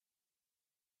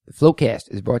The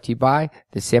Floatcast is brought to you by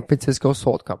the San Francisco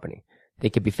Salt Company. They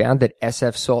can be found at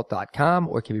sfsalt.com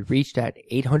or can be reached at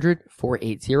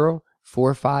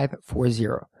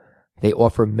 800-480-4540. They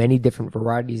offer many different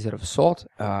varieties of salt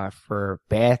for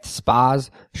baths, spas,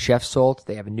 chef salt.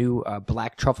 They have a new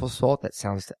black truffle salt that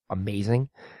sounds amazing.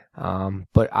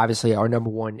 But obviously our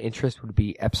number one interest would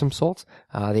be Epsom salt.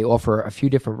 They offer a few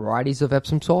different varieties of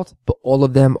Epsom salt, but all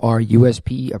of them are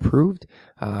USP approved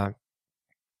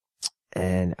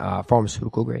and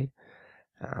pharmaceutical grade.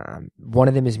 One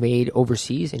of them is made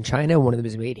overseas in China. One of them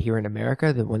is made here in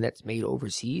America. The one that's made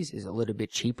overseas is a little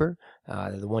bit cheaper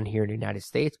than the one here in the United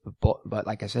States. But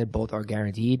like I said, both are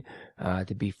guaranteed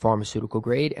to be pharmaceutical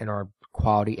grade and are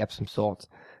quality Epsom salts.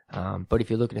 But if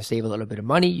you're looking to save a little bit of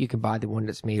money, you can buy the one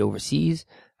that's made overseas,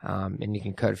 and you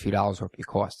can cut a few dollars off your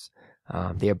costs.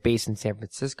 They are based in San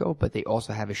Francisco, but they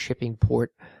also have a shipping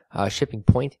point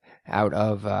out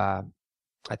of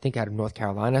I think out of North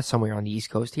Carolina, somewhere on the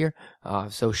East Coast here.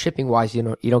 So shipping wise,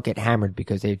 you don't get hammered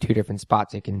because they have two different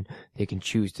spots they can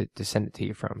choose to send it to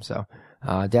you from. So,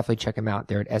 definitely check them out.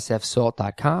 They're at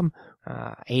sfsalt.com,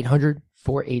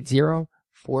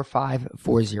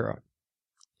 800-480-4540.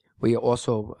 We are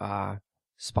also,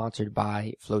 sponsored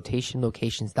by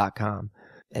flotationlocations.com,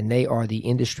 and they are the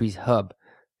industry's hub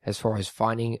as far as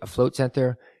finding a float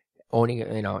center. Owning,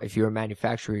 if you're a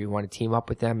manufacturer, you want to team up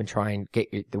with them and try and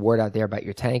get the word out there about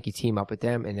your tank. You team up with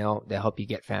them, and they'll help you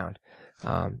get found.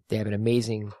 They have an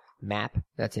amazing map.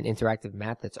 That's an interactive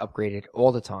map that's upgraded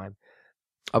all the time,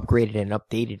 upgraded and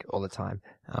updated all the time.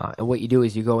 And what you do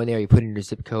is you go in there, you put in your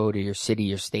zip code or your city,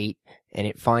 your state, and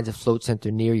it finds a float center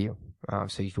near you.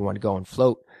 So if you want to go and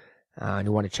float and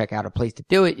you want to check out a place to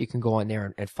do it, you can go on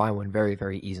there and find one very,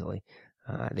 very easily.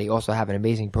 They also have an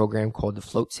amazing program called the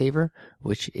Float Saver,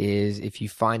 which is if you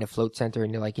find a float center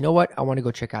and you're like, you know what, I want to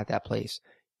go check out that place.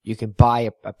 You can buy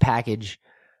a package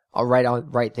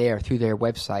right there through their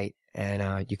website,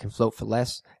 and you can float for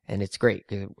less, and it's great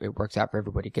because it works out for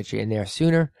everybody. It gets you in there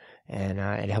sooner, and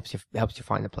it helps you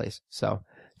find the place. So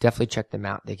definitely check them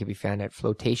out. They can be found at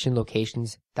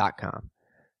flotationlocations.com.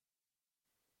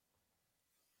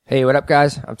 Hey, what up,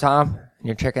 guys? I'm Tom, and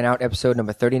you're checking out episode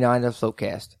number 39 of the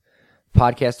Floatcast.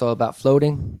 Podcast all about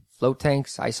floating, float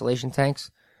tanks, isolation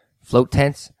tanks, float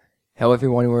tents, however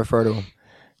you want to refer to them.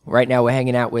 Right now we're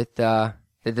hanging out with the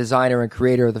designer and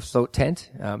creator of the float tent,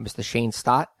 Mr. Shane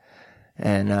Stott,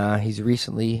 and he's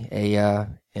recently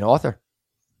an author.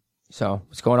 So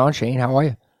what's going on, Shane? How are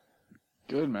you?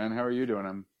 Good, man. How are you doing?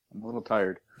 I'm a little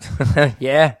tired.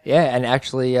 Yeah, and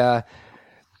actually,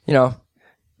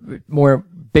 more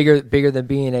bigger than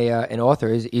being an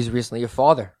author he's recently a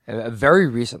father, a very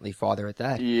recently father at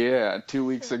that. Yeah, 2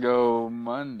 weeks ago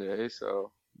Monday,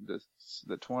 so the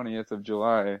 20th of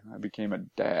July, I became a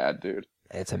dad, dude.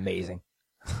 It's amazing.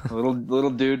 A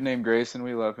little dude named Grayson.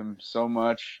 We love him so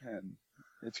much, and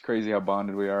it's crazy how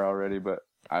bonded we are already. But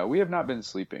we have not been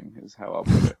sleeping, is how I'll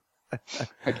put it,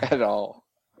 like, at all.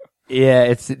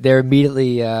 Yeah, they're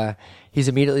immediately. He's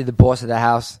immediately the boss of the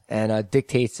house and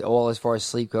dictates all as far as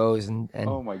sleep goes. And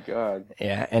oh my god.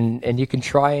 Yeah, and you can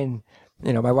try and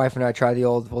my wife and I try the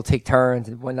old. We'll take turns,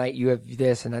 and one night you have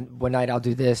this, and then one night I'll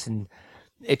do this, and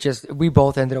we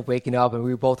both ended up waking up, and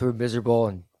we both were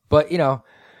miserable. But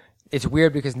it's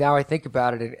weird because now I think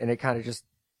about it, and it kind of just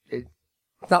it's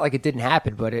not like it didn't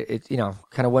happen, but it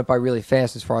kind of went by really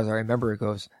fast as far as I remember it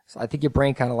goes. So I think your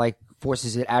brain kind of like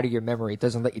forces it out of your memory. It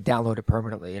doesn't let you download it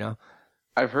permanently,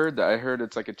 I've heard that. I heard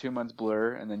it's like a 2 month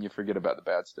blur, and then you forget about the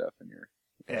bad stuff, and your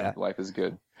life is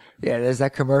good. Yeah, there's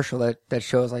that commercial that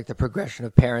shows like the progression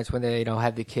of parents when they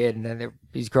have the kid, and then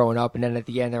he's growing up, and then at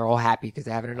the end they're all happy because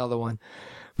they're having another one.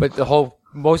 But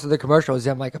most of the commercial is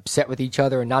them like upset with each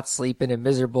other and not sleeping and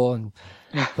miserable,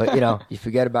 but you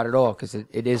forget about it all because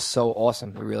it is so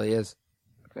awesome. It really is.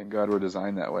 Thank God we're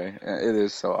designed that way. It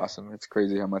is so awesome. It's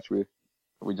crazy how much we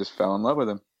just fell in love with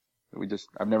him.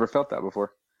 I've never felt that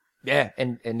before. Yeah,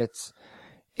 and it's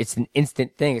an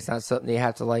instant thing. It's not something you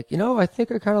have to like, I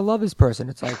think I kind of love this person.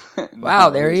 It's like, wow,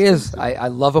 there he is. I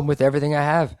love him with everything I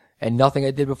have, and nothing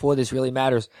I did before this really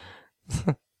matters.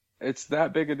 It's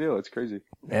that big a deal. It's crazy.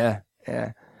 Yeah.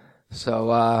 So,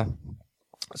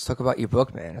 let's talk about your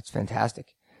book, man. It's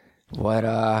fantastic. What,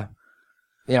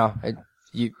 you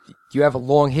have a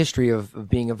long history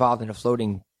of being involved in the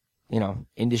floating,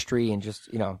 industry and just,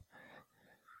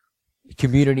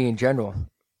 community in general.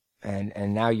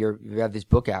 And now you have this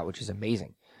book out, which is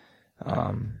amazing.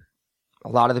 A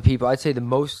lot of the people, I'd say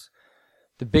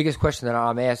the biggest question that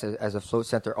I'm asked as a float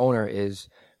center owner is,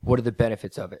 what are the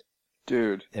benefits of it?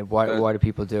 Dude. And why do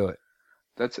people do it?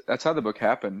 That's how the book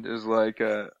happened. Is like,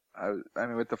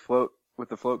 with the with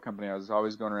the float company, I was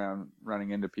always going around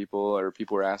running into people, or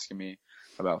people were asking me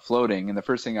about floating. And the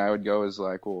first thing I would go is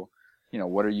like, well,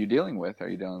 what are you dealing with? Are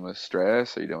you dealing with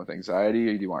stress? Are you dealing with anxiety?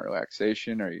 Or do you want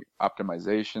relaxation? Are you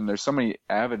optimization? There's so many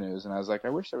avenues. And I was like, I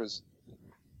wish there was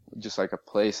just like a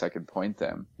place I could point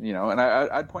them, and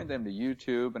I'd point them to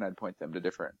YouTube, and I'd point them to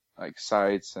different like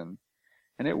sites, and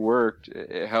it worked.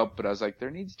 It helped, but I was like,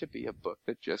 there needs to be a book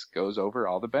that just goes over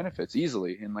all the benefits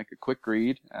easily in like a quick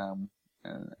read.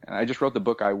 And I just wrote the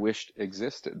book I wished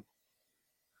existed.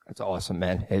 That's awesome,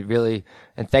 man. It really,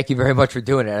 and thank you very much for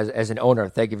doing it as an owner.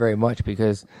 Thank you very much,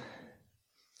 because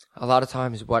a lot of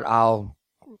times what I'll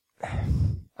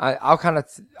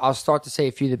start to say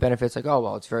a few of the benefits, like, oh,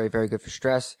 well, it's very, very good for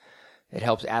stress. It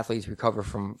helps athletes recover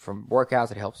from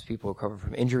workouts. It helps people recover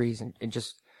from injuries, and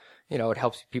just, it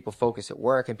helps people focus at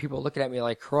work. And people are looking at me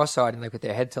like cross-eyed and like with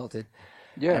their head tilted.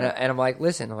 Yeah. And I'm like,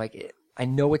 listen, I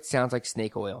know it sounds like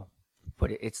snake oil,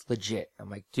 but it's legit. I'm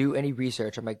like, do any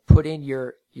research. I'm like, put in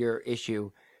your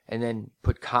issue and then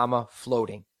put comma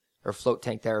floating or float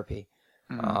tank therapy,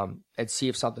 and see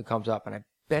if something comes up. And I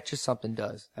bet you something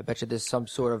does. I bet you there's some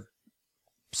sort of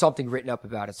something written up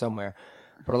about it somewhere.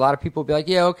 But a lot of people will be like,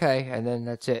 yeah, okay, and then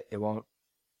that's it. It won't,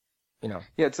 Yeah,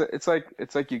 it's like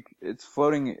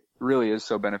floating really is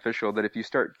so beneficial that if you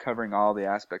start covering all the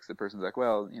aspects, the person's like,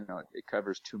 well, it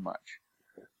covers too much.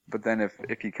 But then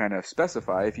if you kind of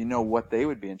specify, if you know what they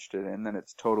would be interested in, then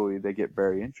they get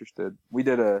very interested. We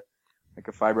did a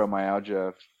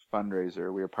fibromyalgia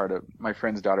fundraiser. We were part of, my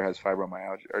friend's daughter has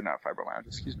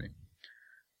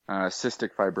cystic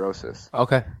fibrosis.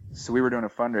 Okay. So we were doing a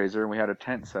fundraiser, and we had a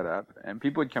tent set up, and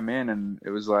people would come in, and it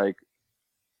was like,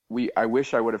 I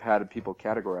wish I would have had people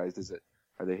categorized.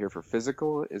 Are they here for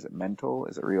physical? Is it mental?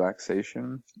 Is it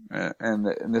relaxation? And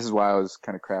this is why I was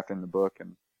kind of crafting the book.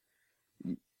 And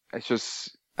it's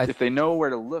just, if they know where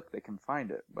to look, they can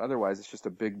find it. But otherwise, it's just a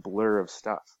big blur of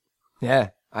stuff. Yeah.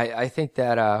 I think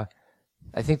that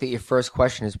your first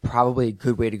question is probably a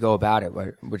good way to go about it,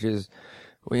 which is,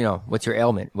 what's your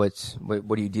ailment? What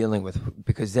are you dealing with?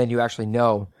 Because then you actually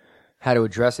know how to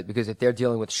address it. Because if they're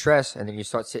dealing with stress, and then you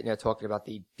start sitting there talking about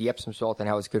the Epsom salt and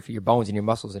how it's good for your bones and your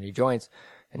muscles and your joints,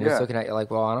 and they're just looking at you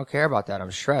like, well, I don't care about that.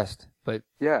 I'm stressed. But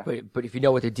if you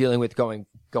know what they're dealing with going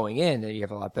in, then you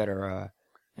have a lot better,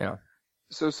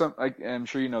 So I'm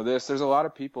sure you know this, there's a lot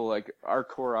of people, like our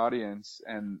core audience,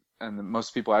 and the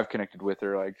most people I've connected with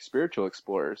are like spiritual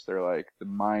explorers. They're like the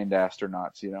mind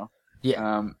astronauts, Yeah.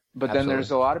 But Absolutely. then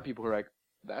there's a lot of people who are like,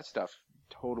 that stuff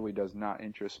totally does not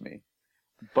interest me.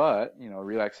 But,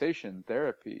 relaxation,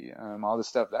 therapy, all this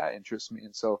stuff, that interests me.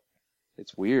 And so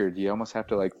it's weird. You almost have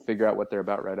to like figure out what they're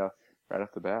about right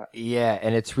off the bat. Yeah.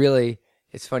 And it's funny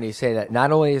you say that.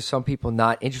 Not only is some people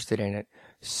not interested in it,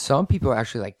 some people are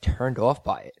actually like turned off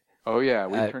by it. Oh yeah.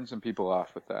 We turned some people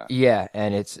off with that. Yeah.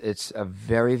 And it's a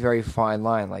very, very fine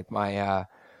line. Like my,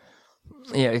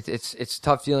 it's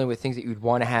tough dealing with things that you'd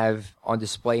want to have on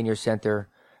display in your center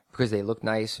because they look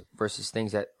nice versus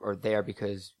things that are there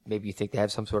because maybe you think they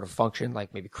have some sort of function,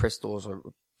 like maybe crystals or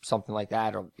something like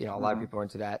that. Or, a lot of people are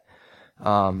into that.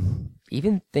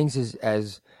 Even things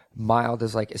as mild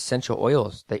as like essential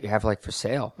oils that you have like for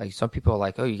sale. Like some people are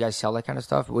like, oh, you guys sell that kind of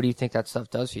stuff? What do you think that stuff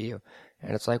does for you?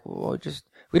 And it's like, well,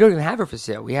 we don't even have it for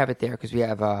sale. We have it there because we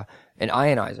have an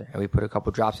ionizer, and we put a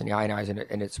couple drops in the ionizer,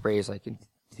 and it sprays like into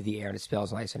the air, and it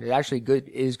smells nice, and it actually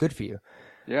is good for you.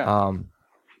 Yeah.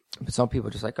 But some people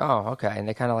are just like, oh, okay, and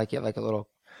they kind of like get like a little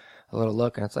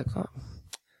look, and it's like, oh,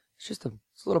 it's just a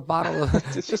little bottle of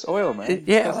it's just oil, man.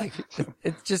 Yeah, like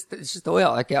it's just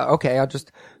oil. Like, yeah, okay,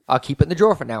 I'll keep it in the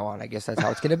drawer from now on. I guess that's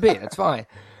how it's gonna be. That's fine.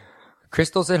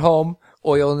 Crystals at home,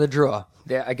 oil in the drawer.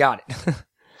 Yeah, I got it.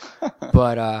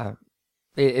 But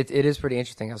it is pretty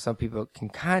interesting how some people can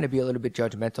kind of be a little bit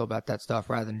judgmental about that stuff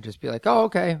rather than just be like, oh,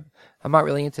 okay, I'm not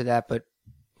really into that, but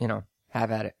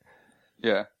have at it.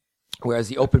 Yeah. Whereas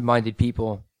the open-minded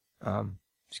people,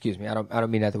 excuse me, I don't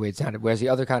mean that the way it sounded. Whereas the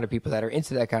other kind of people that are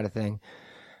into that kind of thing,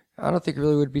 I don't think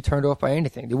really would be turned off by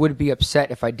anything. They wouldn't be upset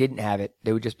if I didn't have it.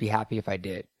 They would just be happy if I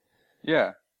did.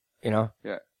 Yeah. Yeah.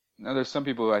 Now there's some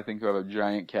people who I think who have a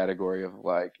giant category of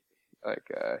like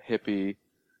hippie,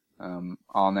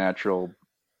 all natural,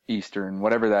 Eastern,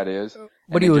 whatever that is.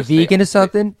 What are you, a vegan or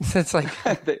something? It's like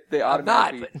they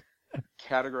automatically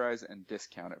categorize and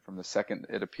discount it from the second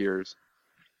it appears.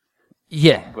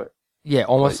 Yeah.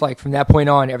 Almost like from that point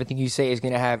on, everything you say is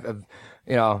going to have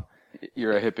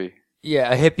you're a hippie.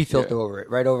 Yeah, a hippie filter over it,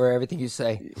 right over everything you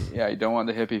say. Yeah, you don't want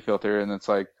the hippie filter, and it's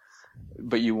like,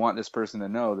 but you want this person to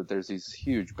know that there's these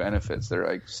huge benefits that are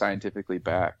like scientifically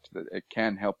backed, that it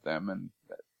can help them, and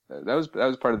that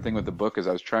was part of the thing with the book is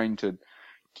I was trying to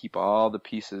keep all the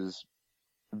pieces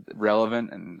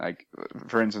relevant. And like,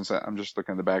 for instance, I'm just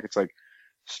looking at the back. It's like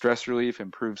stress relief,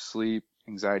 improved sleep,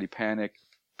 anxiety, panic,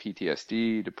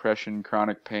 PTSD, depression,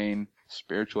 chronic pain,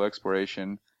 spiritual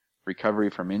exploration, recovery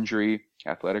from injury,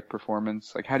 athletic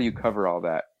performance. Like, how do you cover all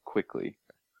that quickly?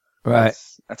 Right.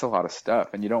 That's a lot of stuff,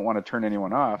 and you don't want to turn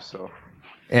anyone off. So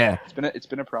Yeah. it's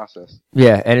been a process.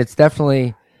 Yeah, and it's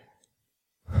definitely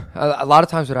a lot of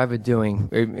times what I've been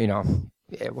doing,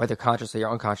 whether consciously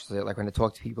or unconsciously, like when I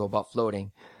talk to people about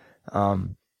floating,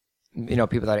 people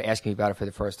that are asking me about it for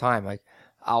the first time, like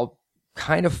I'll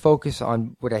kind of focus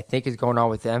on what I think is going on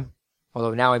with them.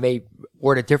 Although now I may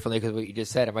word it differently because what you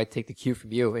just said, I might take the cue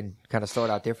from you and kind of start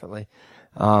out differently.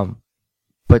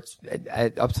 But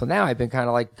up till now, I've been kind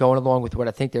of like going along with what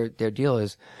I think their deal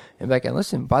is. And like, and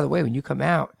listen, by the way, when you come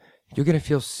out, you're going to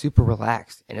feel super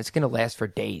relaxed and it's going to last for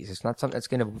days. It's not something that's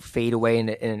going to fade away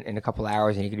in a couple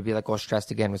hours and you're going to be like all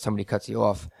stressed again when somebody cuts you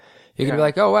off. You're going to be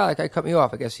like, oh, wow, that guy cut me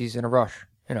off. I guess he's in a rush.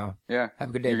 Yeah. Have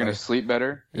a good day. You're going to sleep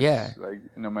better. Yeah. Like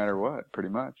no matter what, pretty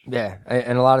much. Yeah.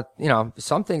 And a lot of,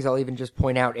 some things I'll even just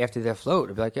point out after their float.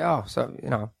 I'll be like, oh, so,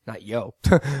 not yo,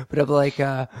 but I'll be like,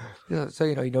 so,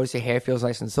 you notice your hair feels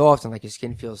nice and soft and like your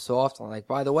skin feels soft. And like,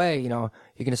 by the way, you're going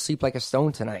to sleep like a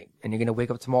stone tonight and you're going to wake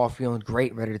up tomorrow feeling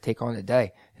great, ready to take on the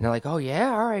day. And they're like, oh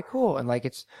yeah, all right, cool. And like,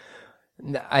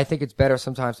 I think it's better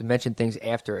sometimes to mention things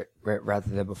after it rather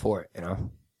than before it,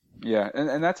 Yeah,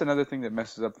 and that's another thing that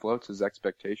messes up floats is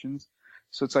expectations.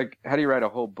 So it's like, how do you write a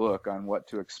whole book on what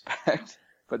to expect,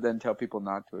 but then tell people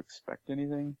not to expect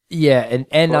anything? Yeah,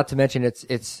 and not to mention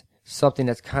it's something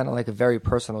that's kind of like a very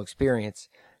personal experience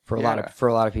for a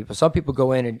lot of people. Some people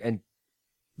go in and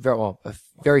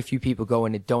very few people go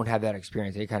in and don't have that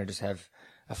experience. They kind of just have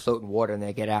a float in water and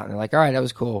they get out and they're like, all right, that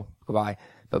was cool, goodbye.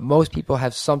 But most people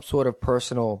have some sort of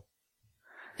personal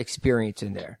experience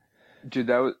in there. Dude,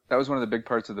 that was one of the big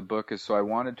parts of the book is so I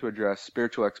wanted to address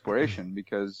spiritual exploration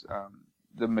because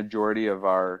the majority of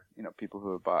our people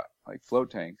who have bought like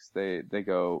float tanks they're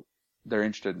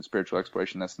interested in spiritual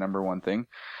exploration. That's the number one thing.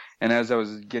 And as I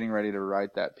was getting ready to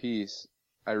write that piece,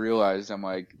 I realized I'm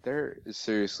like there is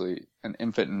seriously an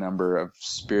infinite number of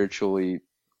spiritual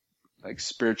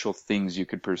things you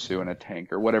could pursue in a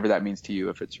tank or whatever that means to you,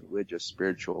 if it's religious,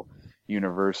 spiritual,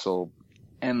 universal,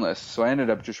 endless. So I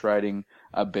ended up just writing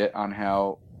a bit on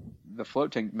how the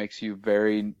float tank makes you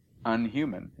very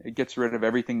unhuman. It gets rid of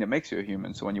everything that makes you a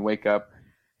human. So when you wake up,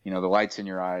 the lights in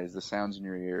your eyes, the sounds in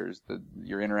your ears,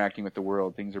 you're interacting with the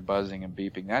world, things are buzzing and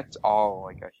beeping. That's all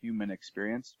like a human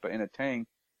experience. But in a tank,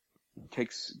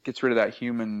 gets rid of that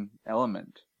human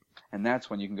element. And that's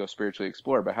when you can go spiritually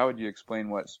explore. But how would you explain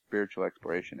what spiritual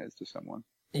exploration is to someone?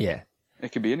 Yeah.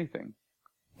 It could be anything.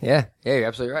 Yeah, you're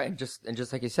absolutely right. And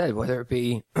just like you said, whether it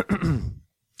be, it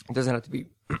doesn't have to be,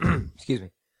 excuse me,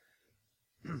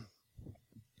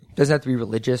 it doesn't have to be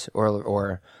religious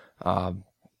or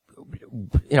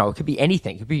it could be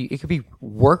anything. It could be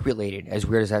work related, as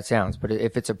weird as that sounds. But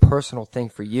if it's a personal thing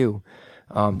for you,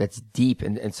 that's deep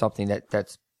and something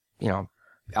that's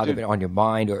either on your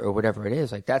mind or whatever it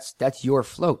is, like that's your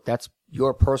float. That's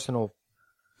your personal.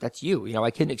 That's you.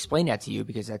 I couldn't explain that to you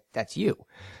because that's you.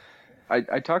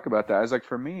 I talk about that as like,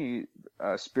 for me,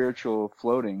 spiritual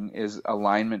floating is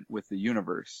alignment with the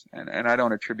universe. And I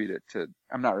don't attribute it to,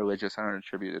 I'm not religious. I don't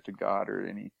attribute it to God or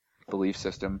any belief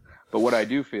system. But what I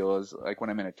do feel is like when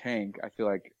I'm in a tank, I feel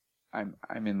like I'm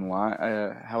in line.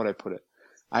 How would I put it?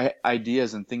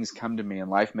 Ideas and things come to me and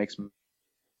life makes me.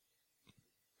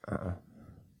 All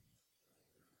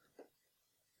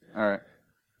right.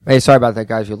 Hey, sorry about that,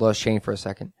 guys. We lost Shane for a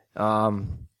second.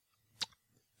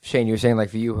 Shane, you were saying like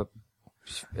for you,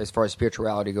 as far as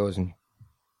spirituality goes, and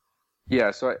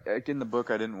yeah, so in the book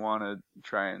I didn't want to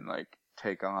try and like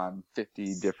take on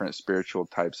 50 different spiritual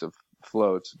types of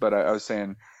floats, but I was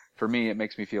saying for me it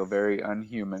makes me feel very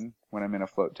unhuman when I'm in a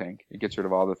float tank. It gets rid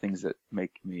of all the things that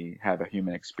make me have a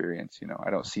human experience.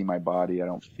 I don't see my body, I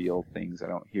don't feel things, I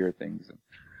don't hear things, and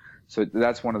so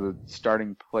that's one of the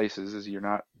starting places is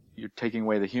you're taking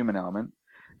away the human element.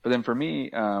 But then for me,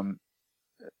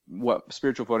 what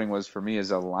spiritual floating was for me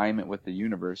is alignment with the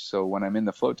universe. So when I'm in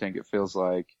the float tank, it feels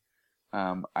like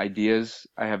ideas.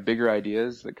 I have bigger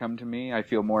ideas that come to me. I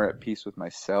feel more at peace with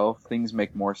myself. Things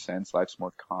make more sense. Life's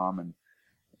more calm, and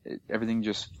everything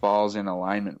just falls in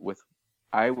alignment with,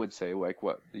 I would say, like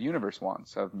what the universe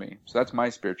wants of me. So that's my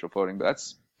spiritual floating, but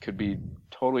could be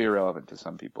totally irrelevant to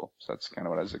some people. So that's kind of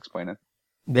what I was explaining.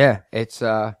 Yeah, it's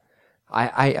I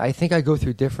think I go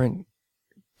through different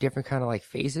kind of like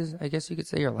phases, I guess you could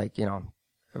say, or like,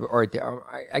 or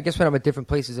I guess when I'm at different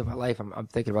places in my life, I'm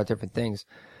thinking about different things.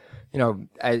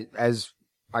 As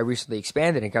I recently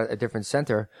expanded and got a different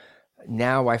center,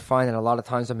 now I find that a lot of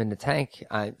times I'm in the tank,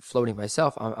 I'm floating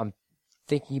myself. I'm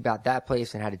thinking about that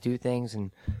place and how to do things,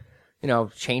 and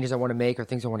changes I want to make or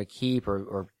things I want to keep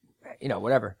or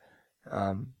whatever.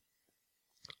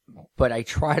 But I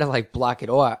try to like block it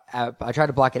all. I try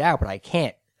to block it out, but I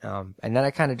can't. And then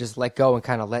I kind of just let go and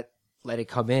kind of let it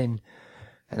come in.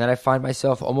 And then I find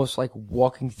myself almost like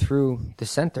walking through the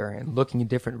center and looking in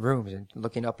different rooms and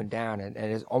looking up and down. And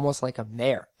it's almost like I'm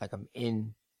there, like I'm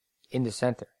in the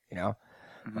center,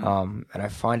 Mm-hmm. And I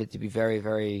find it to be very,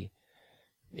 very,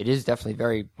 it is definitely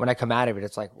very, when I come out of it,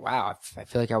 it's like, wow, I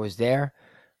feel like I was there.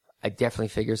 I definitely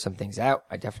figured some things out.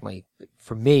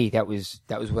 For me, that was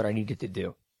what I needed to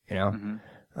do, Mm-hmm.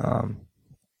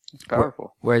 It's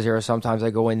powerful. Whereas there are sometimes I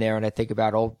go in there and I think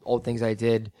about old things I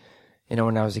did,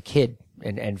 when I was a kid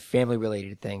and family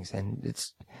related things. And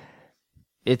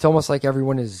it's almost like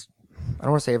everyone is, I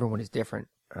don't want to say everyone is different.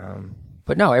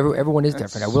 But no, everyone is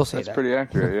different. I will say that's that. pretty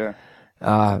accurate.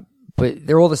 Yeah. But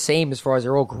they're all the same as far as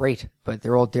they're all great, but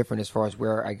they're all different as far as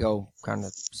where I go kind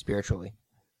of spiritually.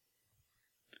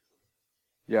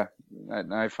 Yeah.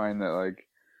 I find that, like,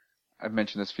 I've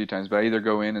mentioned this a few times, but I either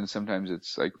go in and sometimes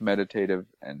it's like meditative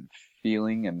and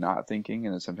feeling and not thinking,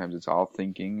 and then sometimes it's all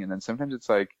thinking, and then sometimes it's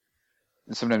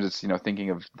thinking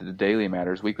of the daily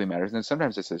matters, weekly matters, and then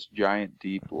sometimes it's this giant,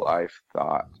 deep life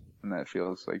thought, and that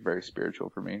feels like very spiritual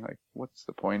for me. Like, what's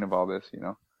the point of all this,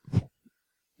 Yeah.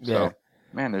 So,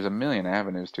 man, there's a million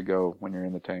avenues to go when you're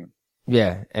in the tank.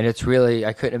 Yeah, and it's really,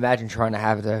 I couldn't imagine trying to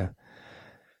have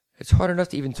it's hard enough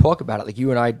to even talk about it like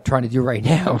you and I trying to do right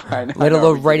now, let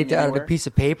alone write it down on a piece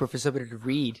of paper for somebody to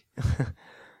read.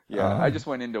 Yeah, I just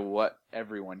went into what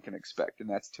everyone can expect, and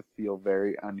that's to feel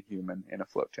very unhuman in a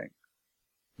float tank.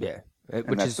 Yeah.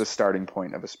 And that's the starting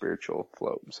point of a spiritual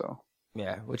float, so.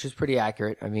 Yeah, which is pretty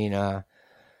accurate. I mean,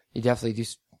 you definitely do,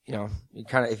 you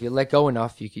kind of, if you let go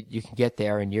enough, you can get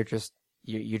there, and you're just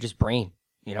brain,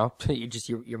 you're just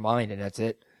your mind, and that's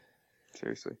it.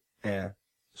 Seriously. Yeah.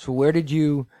 So where did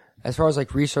you, as far as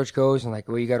like research goes and like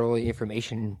where you got all the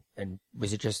information, and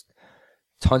was it just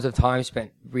tons of time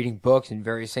spent reading books and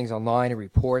various things online and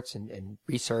reports and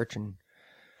research and?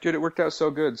 Dude, it worked out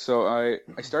so good. So I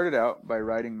started out by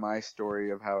writing my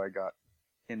story of how I got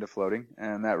into floating,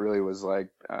 and that really was like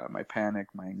my panic,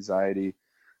 my anxiety,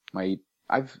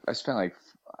 I spent like,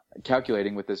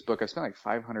 calculating with this book, I spent like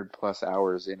 500 plus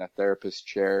hours in a therapist's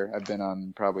chair. I've been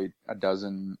on probably a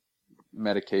dozen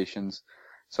medications.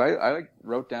 So I like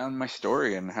wrote down my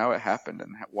story and how it happened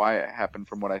and why it happened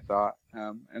from what I thought.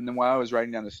 And then while I was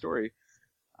writing down the story,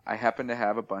 I happened to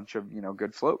have a bunch of,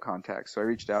 good float contacts. So I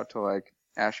reached out to like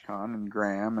Ashcon and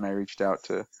Graham, and I reached out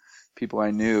to people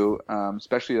I knew,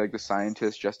 especially like the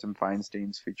scientist Justin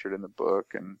Feinstein's featured in the book.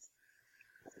 And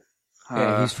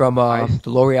yeah, he's from the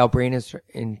L'Oreal Brain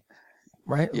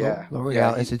right? Yeah.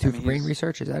 L'Oreal Institute for Brain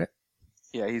Research, is that it?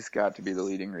 Yeah, he's got to be the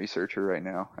leading researcher right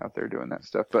now out there doing that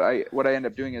stuff. But what I end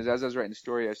up doing is, as I was writing the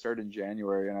story, I started in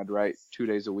January, and I'd write 2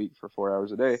 days a week for 4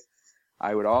 hours a day.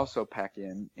 I would also pack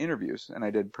in interviews, and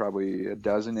I did probably a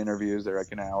dozen interviews. They're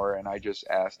like an hour, and I just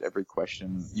asked every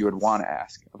question you would want to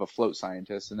ask of a float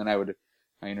scientist. And then I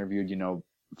interviewed,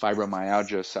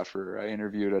 fibromyalgia sufferer. I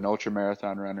interviewed an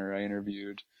ultramarathon runner. I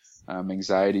interviewed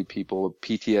anxiety people,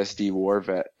 PTSD war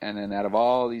vet. And then out of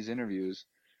all these interviews,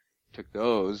 took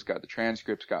those, got the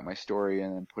transcripts, got my story,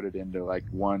 and then put it into like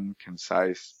one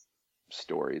concise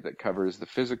story that covers the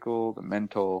physical, the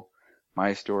mental,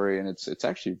 my story. And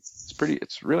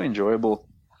it's really enjoyable.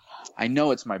 I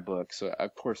know it's my book, so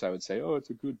of course I would say, oh, it's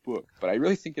a good book, but I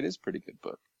really think it is a pretty good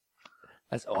book.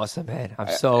 That's awesome, man.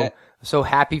 I'm so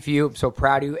happy for you. I'm so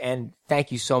proud of you, and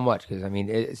thank you so much. Because I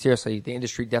mean, seriously, the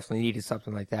industry definitely needed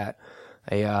something like that.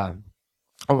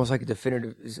 Almost like a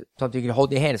definitive, something you can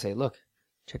hold in your hand and say, "Look,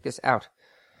 check this out."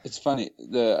 It's funny.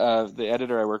 The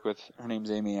editor I work with, her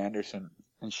name's Amy Anderson,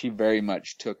 and she very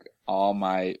much took all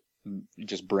my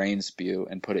just brain spew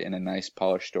and put it in a nice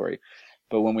polished story.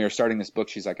 But when we were starting this book,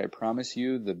 she's like, I promise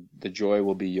you the joy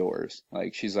will be yours.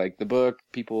 Like, she's like, the book,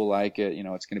 people will like it.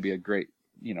 It's going to be a great,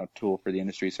 tool for the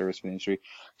industry, service for the industry.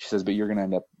 She says, but you're going to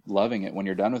end up loving it when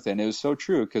you're done with it. And it was so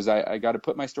true, because I got to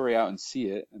put my story out and see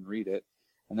it and read it.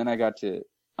 And then I got to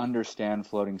understand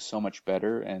floating so much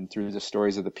better. And through the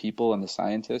stories of the people and the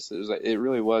scientists, it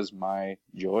really was my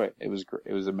joy. It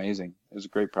was amazing. It was a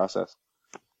great process.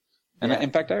 And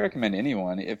in fact, I recommend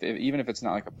anyone, even if it's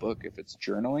not like a book, if it's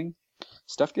journaling,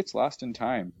 stuff gets lost in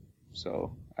time.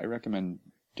 So I recommend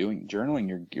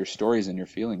journaling your stories and your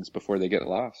feelings before they get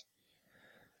lost.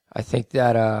 I think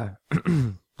that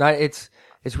it's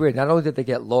weird. Not only did they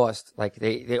get lost, like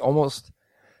they almost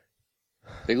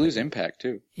lose impact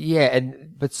too. Yeah,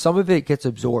 but some of it gets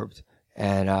absorbed,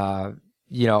 and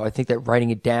I think that writing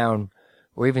it down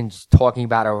or even just talking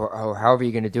about it or however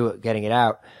you're going to do it, getting it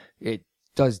out, it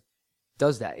does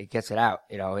that. It gets it out,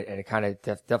 and it kind of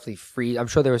definitely frees. I'm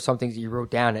sure there were some things that you wrote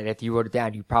down, and after you wrote it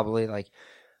down, you probably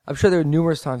I'm sure there were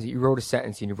numerous times that you wrote a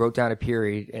sentence and you wrote down a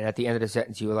period, and at the end of the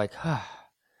sentence, you were like,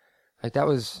 like that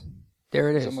was,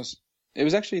 there it is. It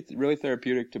was actually really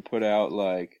therapeutic to put out,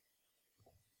 I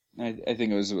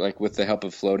think it was like with the help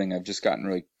of floating, I've just gotten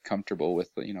really comfortable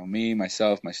with, me,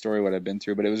 myself, my story, what I've been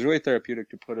through, but it was really therapeutic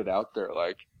to put it out there.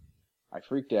 I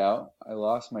freaked out. I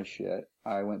lost my shit.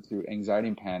 I went through anxiety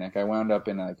and panic. I wound up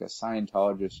in a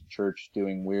Scientologist church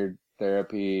doing weird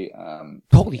therapy.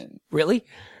 Really?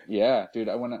 Yeah, dude.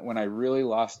 When I really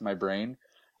lost my brain,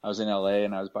 I was in LA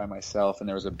and I was by myself, and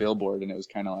there was a billboard, and it was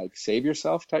kind of like save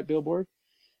yourself type billboard.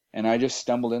 And I just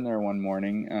stumbled in there one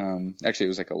morning. Actually, it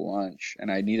was like a lunch,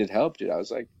 and I needed help, dude. I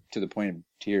was to the point of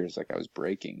tears, I was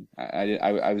breaking.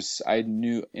 I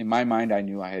knew in my mind, I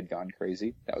knew I had gone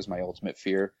crazy. That was my ultimate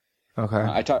fear. Okay.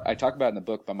 I talk about it in the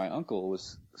book, but my uncle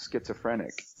was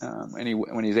schizophrenic. And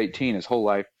when he was 18, his whole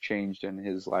life changed, and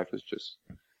his life was just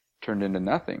turned into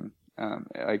nothing.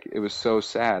 It was so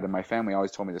sad, and my family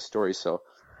always told me this story. So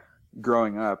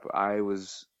growing up, I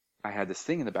had this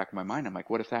thing in the back of my mind. I'm like,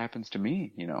 what if that happens to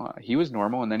me? He was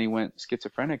normal, and then he went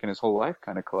schizophrenic, and his whole life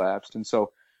kind of collapsed. And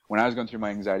so when I was going through my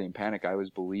anxiety and panic, I was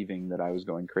believing that I was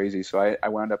going crazy. So I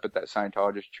wound up at that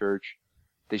Scientologist church.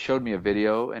 They showed me a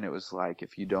video, and it was like,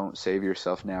 if you don't save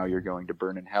yourself now, you're going to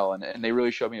burn in hell. And they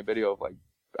really showed me a video of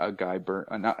a guy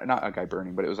not a guy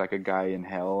burning, but it was like a guy in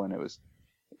hell, and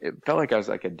it felt like I was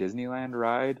like a Disneyland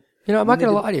ride. I'm not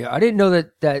gonna lie to you. I didn't know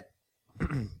that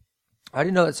I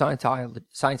didn't know that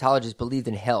Scientologists believed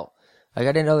in hell. I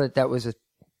didn't know that was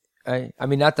I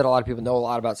mean, not that a lot of people know a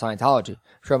lot about Scientology.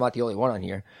 I'm sure I'm not the only one on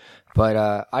here, but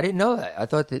I didn't know that. I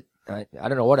thought that I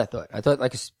don't know what I thought. I thought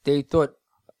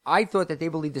I thought that they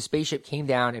believed the spaceship came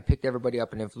down and picked everybody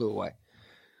up and then flew away.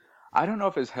 I don't know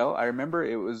if it's hell. I remember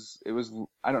it was.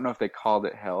 I don't know if they called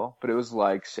it hell, but it was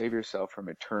like save yourself from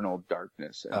eternal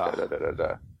darkness. And,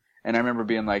 and I remember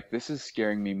being like, this is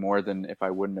scaring me more than if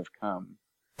I wouldn't have come.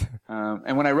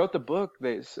 And when I wrote the book,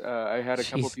 I had a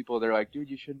couple of people. They're like, dude,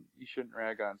 you shouldn't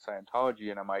rag on Scientology.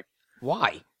 And I'm like,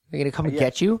 why? They're gonna come and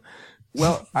get you?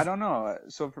 Well, I don't know.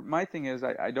 So my thing is,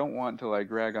 I don't want to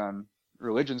rag on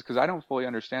religions because I don't fully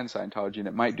understand Scientology, and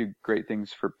it might do great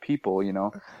things for people,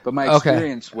 But my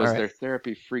experience was their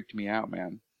therapy freaked me out,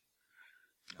 man.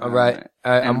 All right,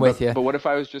 I'm with you. But what if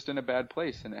I was just in a bad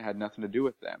place and it had nothing to do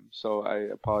with them? So I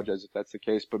apologize if that's the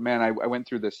case. But man, I went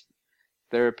through this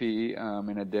therapy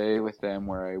in a day with them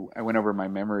where I went over my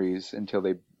memories until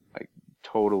they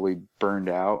totally burned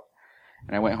out.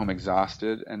 And I went home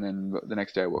exhausted, and then the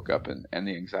next day I woke up and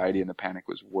the anxiety and the panic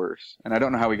was worse. And I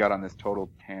don't know how we got on this total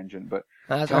tangent, but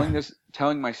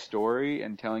telling my story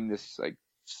and telling this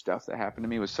stuff that happened to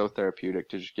me was so therapeutic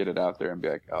to just get it out there and be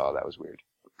like, oh, that was weird.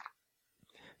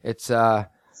 It's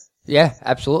yeah,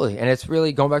 absolutely. And it's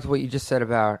really going back to what you just said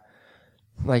about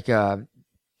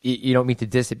you don't mean to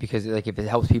diss it because if it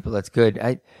helps people, that's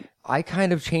good. I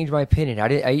kind of changed my opinion.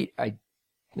 I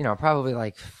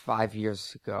probably 5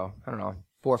 years ago, I don't know,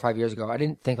 4 or 5 years ago, I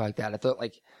didn't think like that. I thought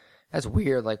that's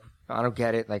weird. I don't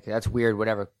get it. That's weird,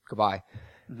 whatever. Goodbye.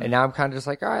 Mm-hmm. And now I'm kind of just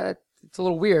all right, it's a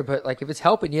little weird, but if it's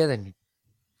helping you, then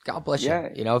God bless you.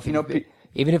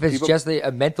 Even if it's just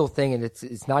a mental thing and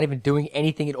it's not even doing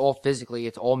anything at all physically,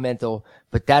 it's all mental,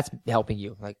 but that's helping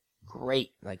you.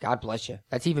 Great. God bless you.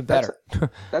 That's even better.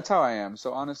 That's how I am.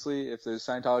 So honestly, if there's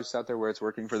Scientologists out there where it's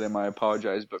working for them, I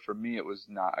apologize. But for me, it was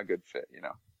not a good fit,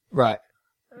 Right.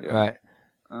 Yeah. Right.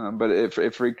 But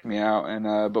it freaked me out.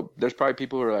 And, but there's probably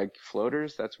people who are like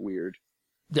floaters. That's weird.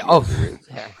 Yeah. Oh,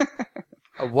 yeah.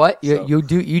 What? You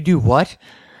do what?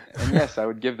 And yes, I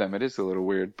would give them. It is a little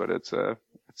weird, but it's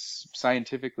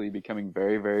scientifically becoming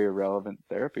very, very irrelevant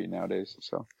therapy nowadays.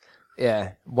 So.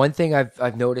 Yeah. One thing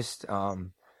I've noticed,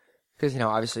 because,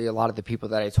 obviously a lot of the people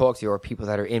that I talk to are people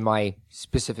that are in my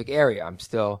specific area.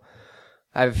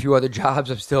 I have a few other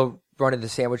jobs. I'm still running the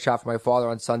sandwich shop for my father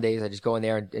on Sundays. I just go in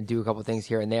there and do a couple things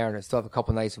here and there, and I still have a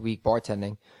couple nights a week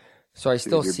bartending. So I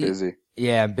still Dude, you're busy.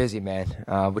 Yeah, I'm busy, man.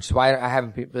 Which is why I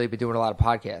haven't really been doing a lot of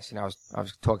podcasts. I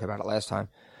was talking about it last time.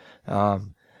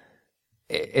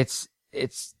 It's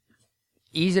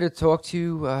easy to talk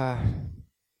to.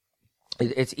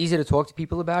 It's easy to talk to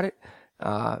people about it.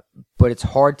 But it's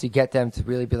hard to get them to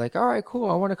really be like, all right,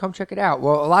 cool, I want to come check it out.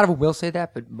 Well, a lot of them will say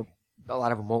that, but a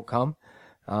lot of them won't come.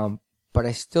 But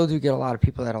I still do get a lot of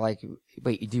people that are like,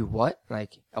 wait, you do what?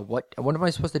 What am I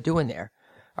supposed to do in there?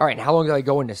 All right, and how long do I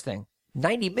go in this thing?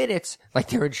 90 minutes? Like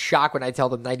they're in shock when I tell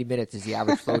them 90 minutes is the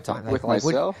average flow time. Like, With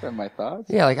myself and my thoughts?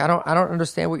 Yeah, like I don't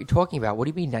understand what you're talking about. What do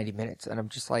you mean 90 minutes? And I'm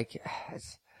just like,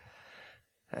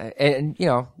 and you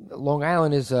know, Long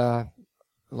Island is a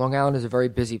very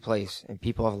busy place, and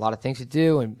people have a lot of things to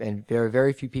do, and there are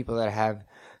very few people that have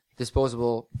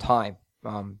disposable time.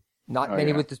 Not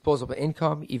many with disposable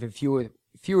income, even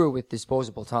fewer with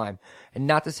disposable time. And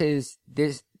not to say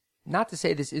this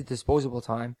is disposable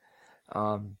time,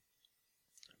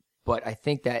 but I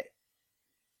think that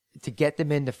to get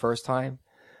them in the first time,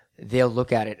 they'll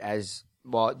look at it as,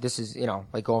 well, this is, you know,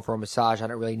 like going for a massage. I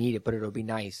don't really need it, but it'll be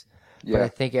nice. Yeah. But I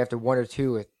think after 1 or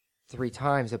 2 or 3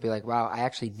 times, they'll be like, wow, I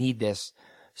actually need this.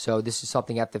 So this is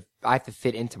something I have to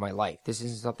fit into my life. This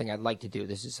isn't something I'd like to do.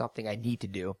 This is something I need to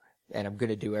do, and I'm going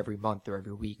to do every month or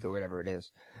every week or whatever it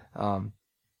is.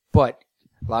 But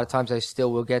a lot of times I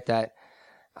still will get that,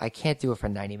 I can't do it for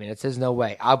 90 minutes. There's no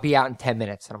way. I'll be out in 10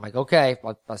 minutes. And I'm like, okay,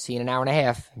 I'll see you in an hour and a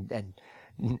half. And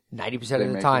 90%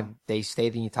 of the time, they stay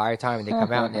the entire time, and they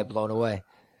come out and they're blown away.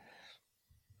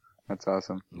 That's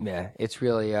awesome. Yeah, it's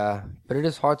really, but it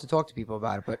is hard to talk to people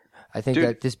about it. But I think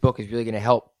that this book is really going to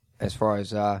help as far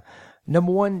as,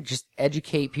 number one, just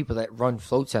educate people that run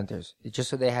float centers, just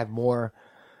so they have more,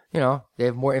 you know, they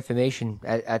have more information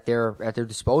at their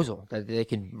disposal that they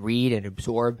can read and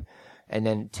absorb, and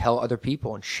then tell other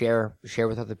people and share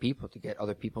with other people to get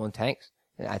other people in tanks.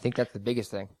 And I think that's the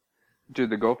biggest thing. Dude,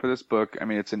 the goal for this book, I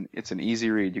mean, it's an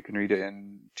easy read. You can read it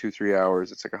in 2-3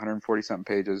 hours. It's like 140 something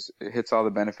pages. It hits all the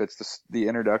benefits, the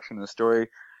introduction, the story.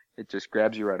 It just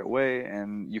grabs you right away,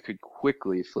 and you could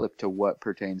quickly flip to what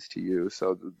pertains to you.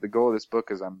 So the goal of this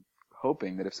book is, I'm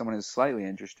hoping that if someone is slightly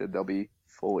interested, they'll be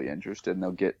fully interested and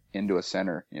they'll get into a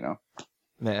center, you know?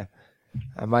 Man,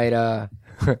 I might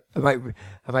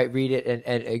read it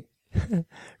and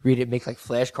read it, make like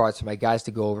flashcards for my guys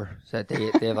to go over, so that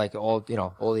they have like all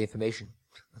the information.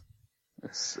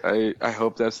 I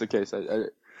hope that's the case.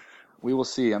 We will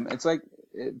see. It's like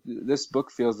this book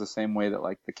feels the same way that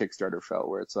like the Kickstarter felt,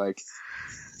 where it's like,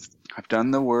 I've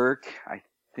done the work. I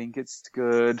think it's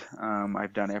good.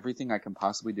 I've done everything I can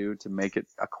possibly do to make it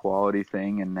a quality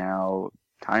thing, and now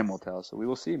time will tell. So we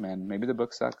will see, man. Maybe the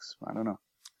book sucks. I don't know.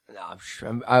 No, I'm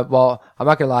sure. Well, I'm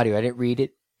not gonna lie to you. I didn't read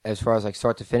it as far as like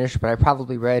start to finish, but I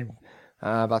probably read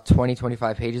about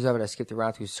 20-25 pages of it. I skipped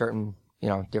around through certain,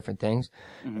 different things.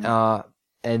 Mm-hmm.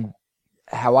 And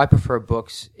how I prefer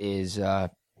books is I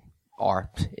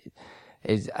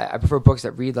prefer books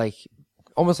that read like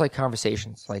almost like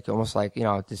conversations, like almost like,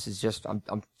 this is just,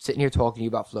 I'm sitting here talking to you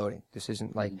about floating. This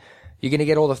isn't like, you're going to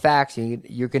get all the facts, and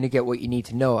you're going to get what you need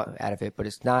to know out of it, but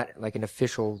it's not like an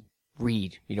official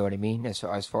read, you know what I mean? As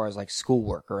far as like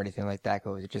schoolwork or anything like that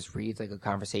goes, it just reads like a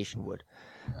conversation would.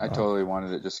 I totally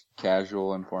wanted it just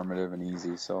casual, informative, and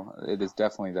easy, so it is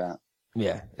definitely that.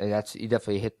 Yeah, you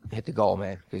definitely hit the goal,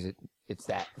 man, because it's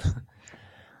that.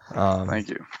 Thank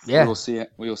you. Yeah,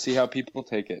 we will see how people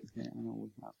take it. Yeah, we're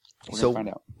gonna find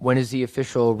out. When is the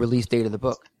official release date of the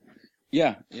book?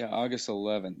 Yeah, August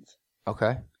 11th.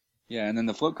 Okay. Yeah, and then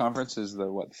the float conference is the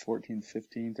 14th,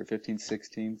 15th, or 15th,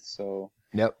 16th. So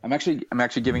yep. I'm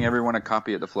actually giving everyone a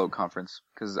copy at the float conference,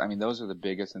 because I mean those are the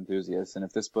biggest enthusiasts, and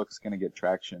if this book's going to get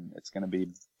traction, it's going to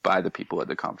be by the people at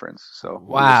the conference. So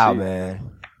wow,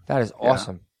 man, that is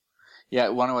awesome. Yeah,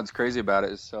 one of what's crazy about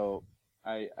it is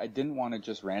I didn't want to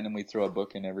just randomly throw a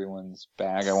book in everyone's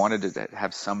bag. I wanted to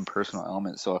have some personal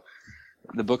element. So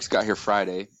the books got here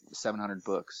Friday, 700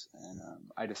 books, and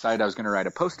I decided I was going to write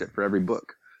a post-it for every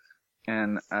book.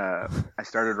 And I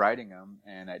started writing them,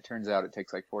 and it turns out it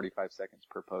takes like 45 seconds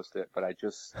per post-it, but I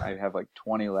have like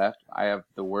 20 left. I have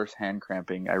the worst hand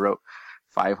cramping. I wrote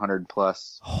 500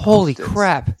 plus. Holy post-its.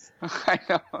 Crap. I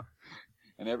know.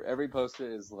 And every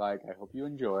post-it is like, I hope you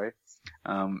enjoy.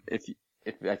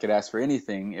 If I could ask for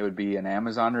anything, it would be an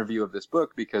Amazon review of this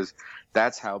book, because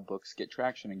that's how books get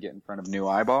traction and get in front of new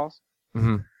eyeballs.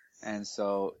 Mm-hmm. And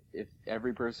so if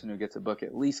every person who gets a book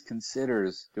at least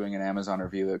considers doing an Amazon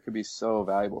review, it could be so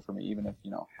valuable for me, even if,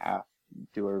 half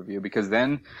do a review, because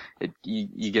then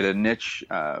you get a niche,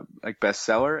 like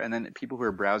bestseller, and then people who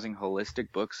are browsing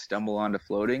holistic books stumble onto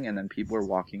floating, and then people are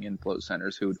walking in float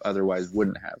centers who otherwise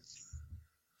wouldn't have.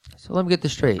 So let me get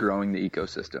this straight. Growing the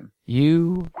ecosystem.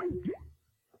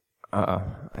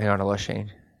 Hang on, I lost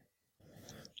Shane.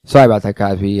 Sorry about that,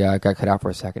 guys. We got cut out for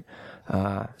a second.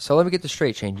 So let me get this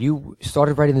straight, Shane. You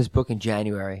started writing this book in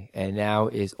January, and now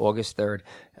is August 3rd,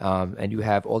 and you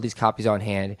have all these copies on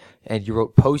hand, and you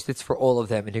wrote Post-its for all of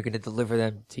them, and you're going to deliver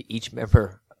them to each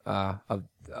member of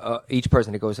each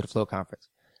person that goes to the Flow Conference.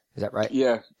 Is that right?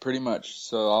 Yeah, pretty much.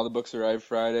 So all the books arrived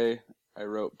Friday. I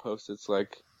wrote Post-its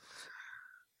like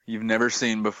you've never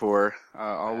seen before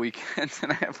all weekend,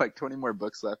 and I have like 20 more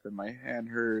books left, and my hand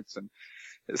hurts, and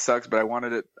it sucks. But I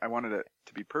wanted it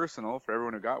to be personal for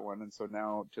everyone who got one, and so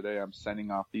now today I'm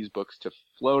sending off these books to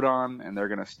Float On, and they're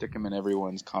gonna stick them in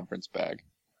everyone's conference bag.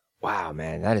 Wow,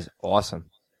 man, that is awesome.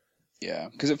 Yeah,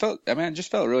 because it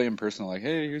just felt really impersonal. Like,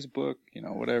 hey, here's a book,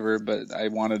 whatever. But I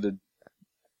wanted to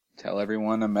tell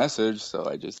everyone a message, so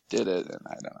I just did it, and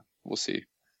I don't know. We'll see.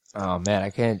 Oh man,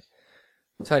 I can't.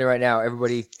 I'm telling you right now,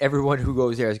 everyone who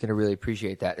goes there is going to really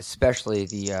appreciate that, especially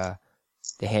the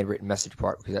handwritten message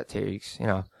part, because that takes, it's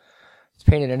a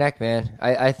pain in the neck, man.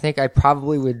 I think I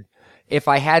probably would, if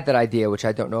I had that idea, which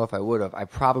I don't know if I would have, I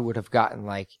probably would have gotten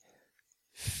like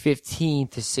 15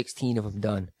 to 16 of them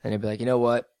done. And I'd be like, you know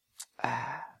what?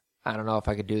 I don't know if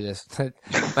I could do this.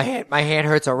 my hand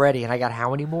hurts already, and I got how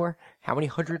many more? How many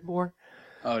hundred more?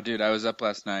 Oh, dude, I was up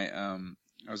last night.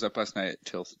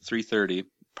 Till 3:30,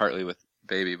 partly with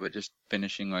baby, but just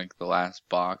finishing like the last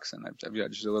box, and I've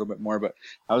got just a little bit more. But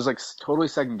I was like totally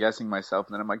second guessing myself,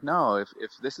 and then I'm like, no, if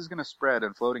this is gonna spread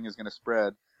and floating is gonna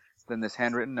spread, then this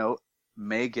handwritten note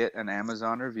may get an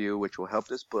Amazon review, which will help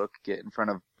this book get in front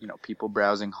of people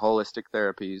browsing holistic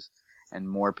therapies, and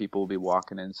more people will be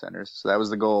walking in centers. So that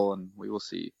was the goal, and we will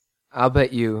see. I'll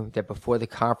bet you that before the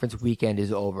conference weekend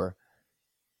is over,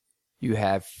 you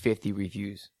have 50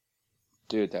 reviews.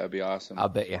 Dude, that would be awesome. I'll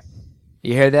bet you.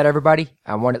 You hear that, everybody?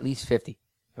 I want at least 50.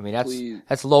 I mean,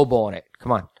 that's lowballing it.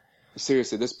 Come on.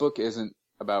 Seriously, this book isn't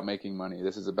about making money.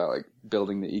 This is about like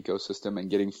building the ecosystem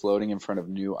and getting floating in front of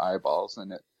new eyeballs.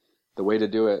 And the way to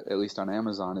do it, at least on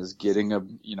Amazon, is getting a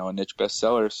niche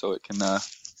bestseller so it can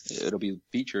it'll be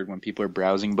featured when people are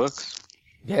browsing books.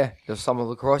 Yeah, there's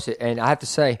someone across it, and I have to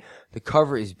say, the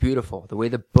cover is beautiful. The way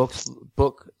the book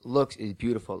looks is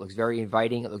beautiful. It looks very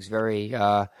inviting. It looks very,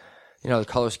 the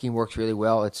color scheme works really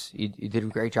well. You did a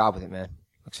great job with it, man.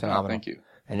 Looks phenomenal. Oh, thank you.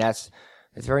 And it's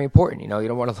very important. You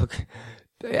don't want to look.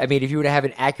 I mean, if you were to have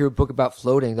an accurate book about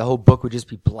floating, the whole book would just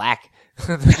be black.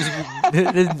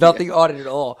 There's nothing on it at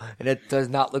all, and it does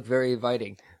not look very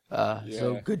inviting.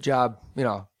 So good job,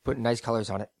 putting nice colors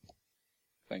on it.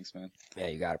 Thanks, man. Yeah,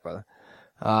 you got it, brother.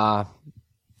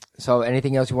 So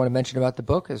anything else you want to mention about the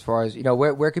book as far as,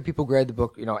 where can people grab the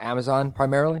book? Amazon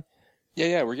primarily?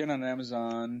 Yeah, we're getting on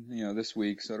Amazon, this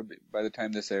week. So it'll be, by the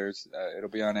time this airs, it'll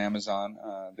be on Amazon.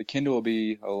 The Kindle will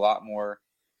be a lot more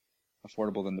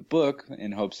affordable than the book,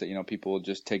 in hopes that, people will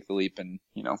just take the leap and,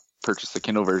 purchase the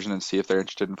Kindle version and see if they're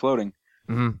interested in floating.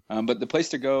 Mm-hmm. But the place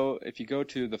to go, if you go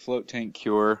to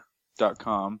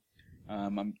thefloattankcure.com,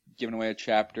 I'm giving away a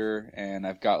chapter, and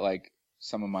I've got like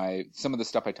some of the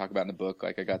stuff I talk about in the book.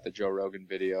 Like I got the Joe Rogan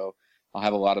video. I'll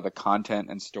have a lot of the content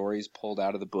and stories pulled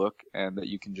out of the book, and that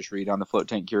you can just read on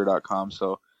thefloattankcure.com.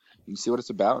 So you can see what it's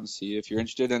about and see if you're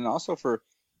interested. And also for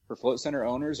float center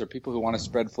owners or people who want to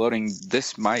spread floating,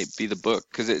 this might be the book,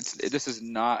 because this is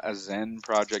not a Zen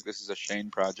project. This is a Shane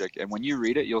project. And when you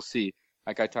read it, you'll see,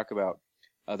 like I talk about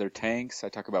other tanks. I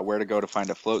talk about where to go to find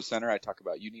a float center. I talk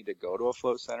about you need to go to a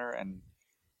float center, and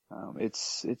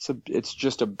it's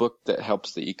just a book that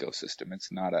helps the ecosystem. It's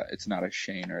not a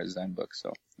Shane or a Zen book.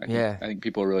 So I think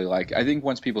people really like it. I think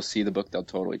once people see the book, they'll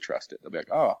totally trust it. They'll be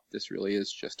like, oh, this really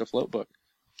is just a float book.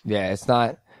 Yeah, it's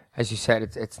not, as you said,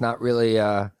 it's not really,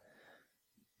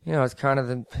 it's kind of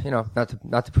the,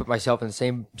 not to put myself in the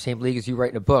same league as you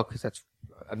writing a book, because that's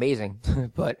amazing,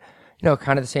 but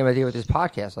kind of the same idea with this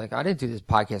podcast. Like, I didn't do this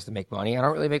podcast to make money. I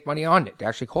don't really make money on it. It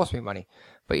actually costs me money.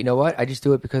 But you know what? I just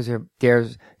do it because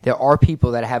there are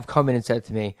people that have come in and said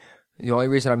to me, the only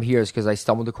reason I'm here is because I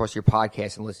stumbled across your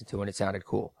podcast and listened to it and it sounded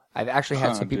cool. I've actually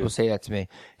had some people say that to me.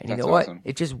 And you know what? Awesome.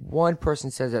 It's just one person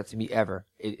says that to me ever.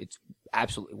 It's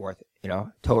absolutely worth it,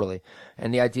 totally.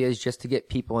 And the idea is just to get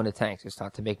people in the tanks. It's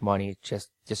not to make money. It's just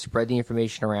spread the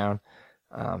information around,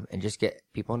 and just get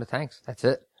people in the tanks. That's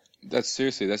it. That's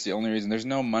the only reason. There's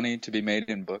no money to be made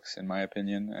in books, in my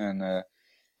opinion. And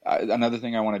another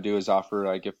thing I want to do is offer,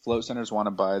 like, if float centers want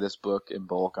to buy this book in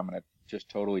bulk, I'm going to just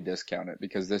totally discount it,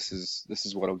 because this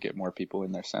is what'll get more people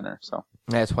in their center. So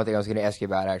that's one thing I was going to ask you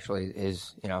about, actually,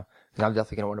 is, because I'm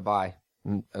definitely going to want to buy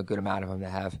a good amount of them to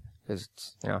have, because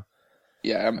it's,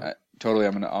 Yeah,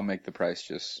 I'll make the price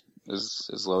just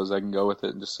as low as I can go with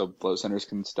it, just so float centers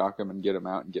can stock them and get them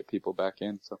out and get people back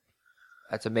in. So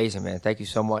that's amazing, man. Thank you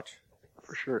so much.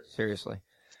 For sure. Seriously.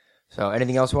 So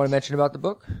anything else you want to mention about the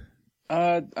book?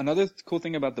 Another cool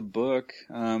thing about the book,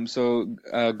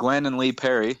 Glenn and Lee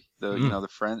Perry, the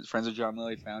friends of John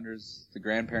Lilly, founders, the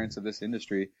grandparents of this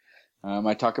industry,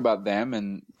 I talk about them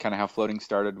and kind of how floating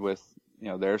started with,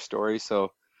 their story.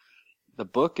 So the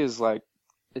book is like,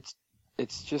 it's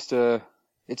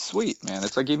sweet, man.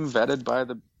 It's like even vetted by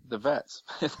the the vets.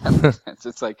 If that makes sense.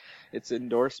 It's like it's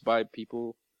endorsed by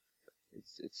people.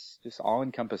 It's just all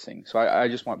encompassing. So I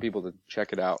just want people to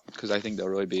check it out because I think they'll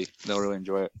really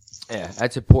enjoy it. Yeah,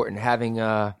 that's important. Having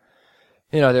there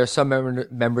are some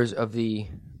members of the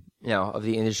of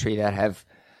the industry that have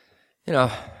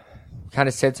kind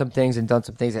of said some things and done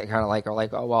some things that kind of are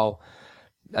like, oh well,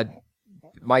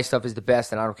 my stuff is the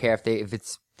best, and I don't care if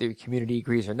it's the community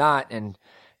agrees or not. And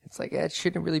it's like it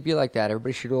shouldn't really be like that.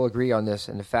 Everybody should all agree on this.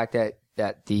 And the fact that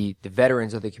the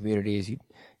veterans of the community is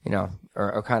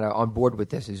are kind of on board with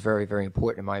this is very, very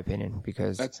important in my opinion,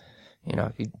 because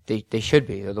they should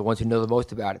be. They're the ones who know the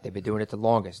most about it. They've been doing it the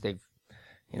longest.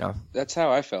 That's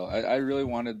how I felt. I really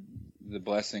wanted the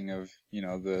blessing of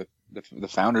the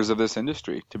founders of this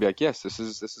industry to be like, yes, this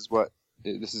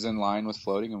is in line with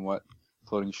floating and what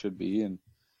floating should be. And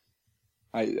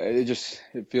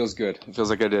it feels good. It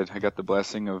feels like I got the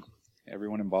blessing of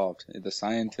everyone involved, the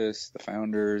scientists, the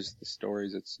founders, the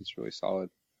stories. It's really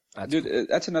solid.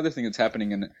 That's another thing that's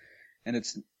happening, and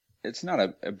it's not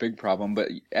a big problem, but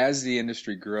as the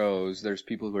industry grows, there's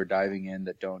people who are diving in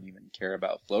that don't even care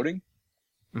about floating.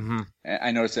 Mm-hmm.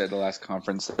 I noticed at the last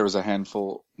conference there was not a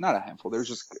handful. There was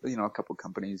just a couple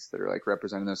companies that are like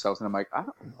representing themselves, and I'm like, I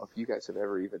don't know if you guys have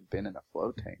ever even been in a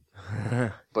float tank,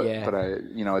 but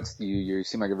it's you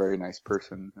seem like a very nice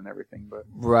person and everything, but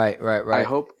right. I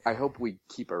hope we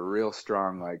keep a real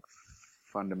strong like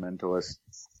fundamentalist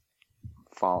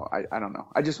follow. I don't know.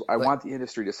 I want the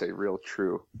industry to say real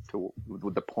true to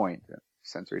with the point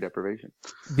sensory deprivation.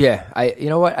 Yeah,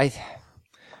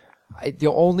 the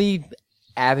only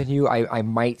avenue I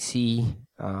might see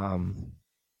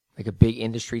like a big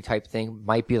industry type thing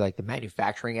might be like the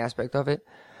manufacturing aspect of it,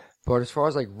 but as far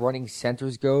as like running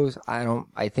centers goes,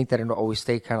 I think that it'll always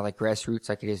stay kind of like grassroots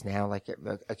like it is now, like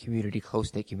a community,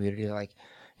 close-knit community. Like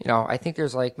I think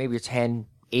there's like maybe 8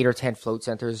 or 10 float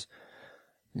centers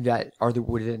that are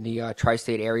within the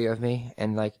tri-state area of me,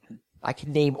 and like I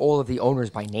can name all of the owners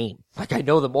by name. Like I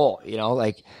know them all,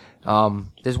 like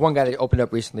there's one guy that opened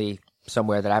up recently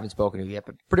somewhere that I haven't spoken to yet,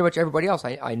 but pretty much everybody else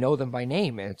I know them by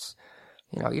name, and it's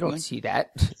you don't see that.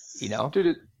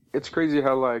 Dude, it's crazy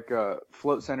how like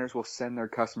float centers will send their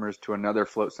customers to another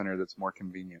float center that's more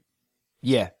convenient.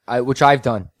 Yeah, which I've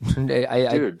done.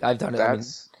 I've done it.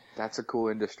 That's a cool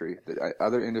industry.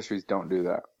 Other industries don't do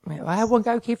that. Man, I had one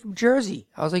guy who came from Jersey.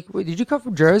 I was like, wait, did you come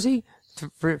from Jersey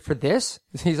for this?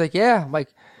 He's like, yeah. I'm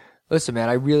like, listen, man,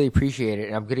 I really appreciate it,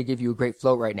 and I'm going to give you a great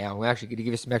float right now. I'm actually going to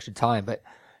give you some extra time, but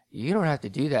you don't have to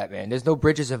do that, man. There's no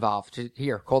bridges involved.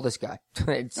 Here, call this guy.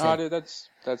 Dude, that's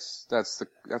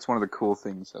one of the cool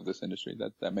things of this industry.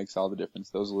 That makes all the difference.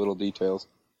 Those little details.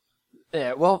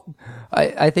 Yeah, well,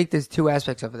 I think there's two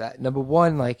aspects of that. Number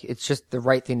one, like, it's just the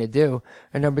right thing to do.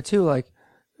 And number two, like,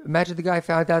 imagine the guy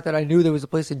found out that I knew there was a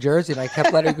place in Jersey and I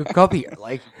kept letting him come here.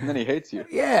 Like, and then he hates you.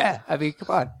 Yeah. I mean,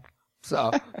 come on.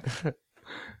 So,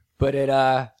 but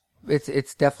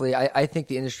it's definitely, I think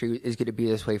the industry is going to be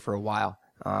this way for a while.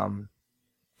 And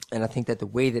I think that the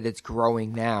way that it's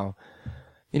growing now,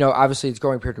 obviously it's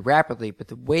growing pretty rapidly, but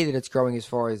the way that it's growing as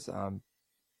far as,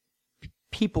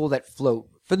 people that float,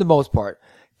 for the most part,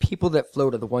 people that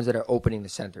float are the ones that are opening the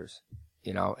centers,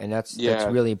 and that's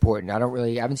really important. I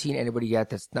haven't seen anybody yet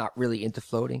that's not really into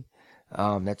floating,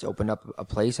 that's opened up a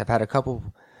place. I've had a couple,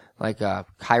 like,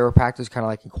 chiropractors kind of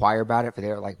like inquire about it for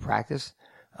their like practice.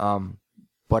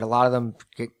 But a lot of them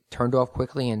get turned off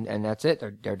quickly and that's it.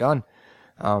 They're done.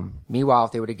 Meanwhile,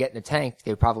 if they were to get in a tank,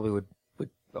 they probably would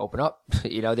open up,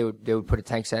 they would put a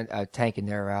tank in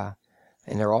their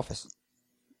office.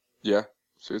 Yeah.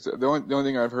 So the only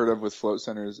thing I've heard of with float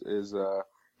centers is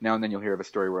now and then you'll hear of a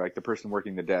story where like the person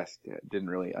working the desk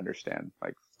didn't really understand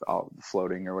like all the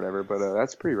floating or whatever, but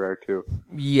that's pretty rare too.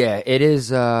 Yeah, it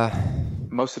is.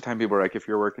 Most of the time people are like, if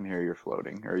you're working here, you're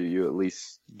floating, or you at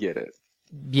least get it.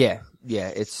 Yeah.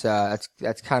 It's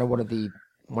that's kind of one of the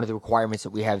requirements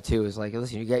that we have too. Is like,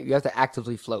 listen, you have to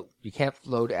actively float. You can't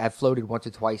float. I've floated once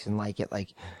or twice and like it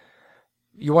like.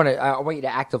 I want you to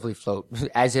actively float,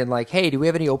 as in like, hey, do we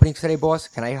have any openings today, boss?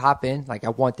 Can I hop in? Like, I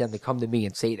want them to come to me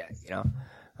and say that,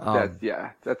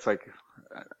 that's like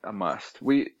a must.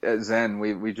 We at Zen,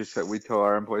 we tell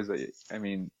our employees that, I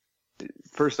mean,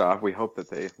 first off, we hope that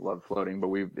they love floating, but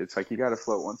it's like you got to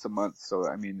float once a month. So,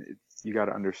 I mean, you got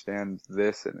to understand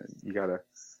this, and you got to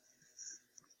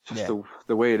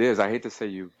the way it is. I hate to say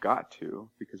you've got to,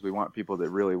 because we want people that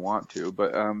really want to,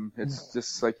 but it's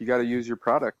just like you got to use your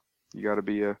product. You got to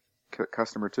be a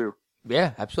customer too.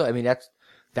 Yeah, absolutely. I mean,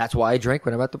 that's why I drink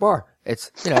when I'm at the bar. It's,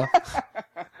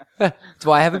 that's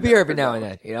why I have a beer every now and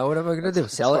then. What am I going to do?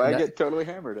 Sell that's it? Why I get totally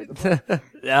hammered at the bar.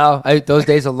 No, those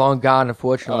days are long gone,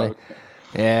 unfortunately. Oh, okay.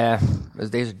 Yeah, those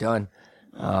days are done.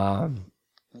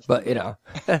 But you know,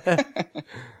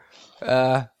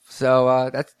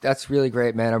 that's really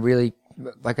great, man. I really,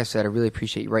 like I said, I really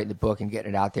appreciate you writing the book and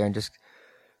getting it out there. And just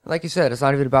like you said, it's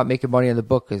not even about making money on the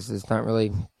book, because it's not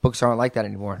really, books aren't like that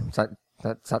anymore. It's not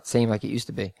the same like it used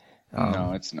to be.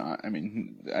 No, it's not. I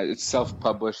mean, it's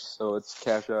self-published, so it's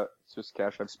cash out. It's just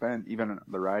cash I've spent. Even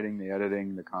the writing, the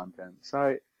editing, the content,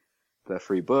 site, the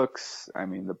free books. I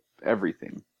mean,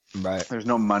 everything. Right. There's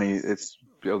no money. It's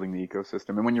building the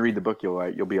ecosystem. And when you read the book,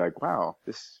 you'll be like, wow,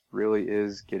 this really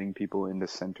is getting people into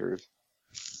centers.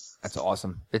 That's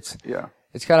awesome. It's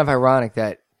kind of ironic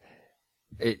that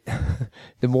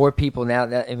the more people now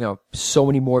that, you know, so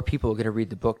many more people are going to read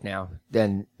the book now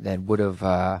than would have,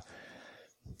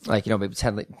 like, you know, maybe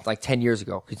 10 years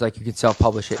ago. Cause like you could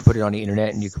self-publish it, put it on the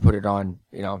internet, and you could put it on,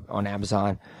 you know, on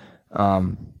Amazon.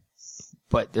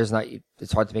 But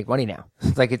it's hard to make money now.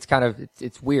 It's like,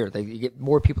 it's weird. Like, you get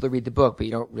more people to read the book, but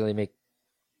you don't really make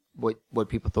what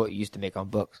people thought you used to make on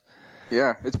books.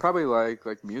 Yeah, it's probably like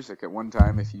music. At one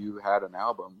time, if you had an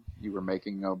album, you were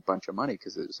making a bunch of money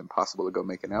because it was impossible to go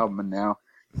make an album. And now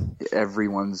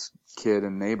everyone's kid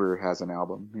and neighbor has an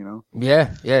album, you know?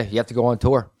 Yeah. You have to go on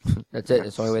tour. That's it.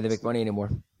 It's the only way they make money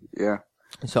anymore. Yeah.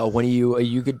 So when do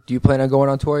you plan on going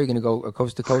on tour? Are you going to go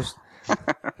coast to coast?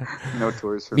 No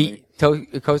tours for me.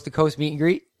 Coast to coast meet and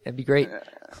greet? That'd be great.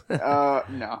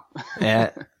 No. Yeah.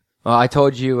 Well, I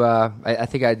told you, I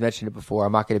think I had mentioned it before.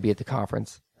 I'm not going to be at the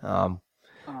conference. Oh,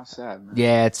 sad, man.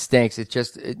 Yeah, it stinks.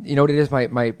 You know what it is?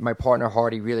 My partner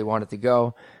Hardy really wanted to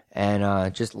go,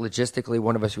 and just logistically,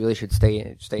 one of us really should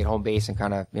stay at home base and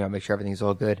kind of, you know, make sure everything's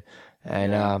all good.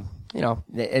 And you know,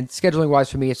 and scheduling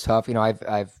wise for me, it's tough. You know,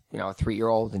 I've you know, a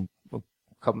 3-year-old and a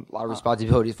lot of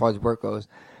responsibility as far as work goes.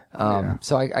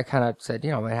 So I kind of said,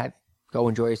 you know, go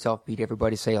enjoy yourself, meet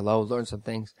everybody, say hello, learn some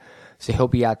things. So he'll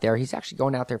be out there. He's actually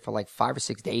going out there for like 5 or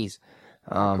 6 days.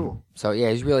 Cool. So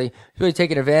yeah, he's really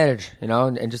taking advantage, you know,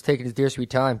 and just taking his dear sweet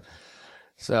time.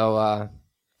 So,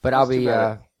 but I'll be,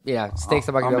 it stinks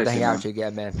I'm not gonna be able to hang out with you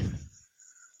again, man.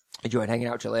 Enjoyed hanging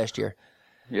out with you last year.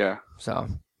 Yeah. So,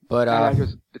 but,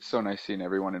 it's so nice seeing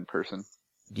everyone in person.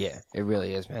 Yeah, it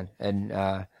really is, man.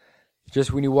 And,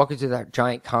 just when you walk into that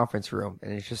giant conference room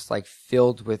and it's just like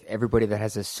filled with everybody that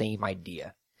has the same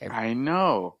idea. I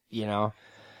know. You know?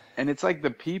 And it's like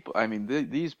the people, I mean,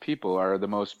 these people are the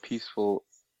most peaceful,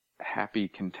 happy,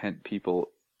 content people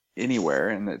anywhere,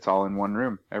 and it's all in one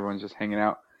room. Everyone's just hanging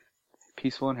out,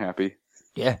 peaceful and happy.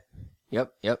 Yeah.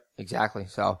 Yep, exactly.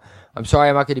 So, I'm sorry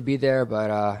I'm not going to be there,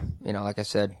 but, you know, like I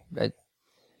said,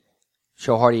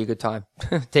 show Hardy a good time.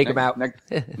 Take him out.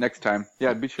 Next time.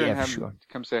 Yeah, be sure and have him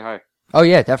come say hi. Oh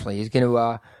yeah, definitely. He's going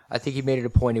to, I think he made it a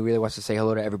point. He really wants to say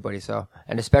hello to everybody. So,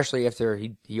 and especially after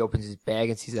he opens his bag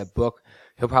and sees that book,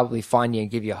 he'll probably find you and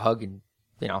give you a hug, and,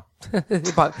 you know,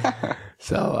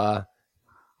 so,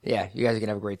 yeah, you guys are going to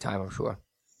have a great time, I'm sure.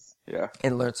 Yeah.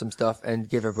 And learn some stuff and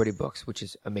give everybody books, which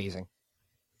is amazing.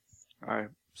 All right.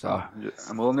 So,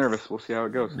 I'm a little nervous. We'll see how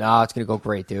it goes. No, it's going to go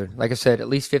great, dude. Like I said, at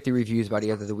least 50 reviews by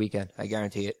the end of the weekend. I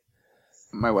guarantee it.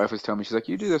 My wife was telling me, she's like,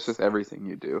 you do this with everything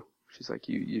you do. She's like,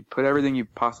 you put everything you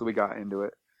possibly got into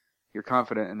it. You're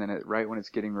confident, and then right when it's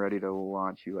getting ready to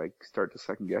launch, you like start to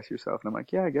second guess yourself. And I'm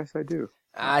like, yeah, I guess I do.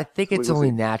 I think it's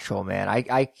only natural, man.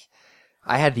 I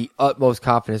had the utmost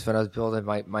confidence when I was building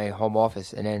my home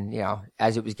office, and then, you know,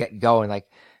 as it was getting going, like,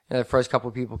 you know, the first couple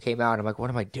of people came out, and I'm like, what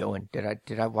am I doing?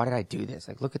 Why did I do this?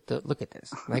 Like, look at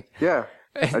this. Like, yeah,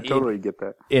 I totally get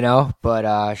that. You know,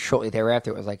 but shortly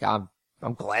thereafter, it was like, I'm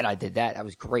glad I did that. That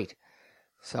was great.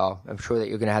 So I'm sure that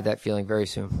you're going to have that feeling very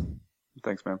soon.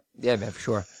 Thanks, man. Yeah, man, for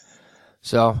sure.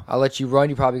 So I'll let you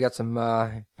run. You probably got some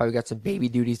baby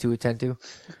duties to attend to.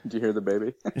 Did you hear the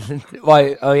baby?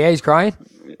 Why? Oh yeah, he's crying?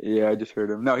 Yeah, I just heard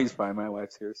him. No, he's fine. My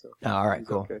wife's here, so. Oh, all right,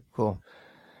 cool. Okay. Cool.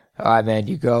 All right, man.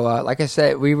 You go. Like I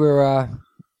said, we were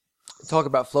talking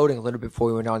about floating a little bit before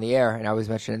we went on the air, and I was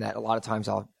mentioning that a lot of times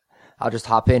I'll just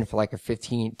hop in for like a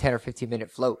 10 or 15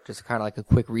 minute float, just kind of like a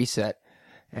quick reset.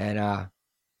 And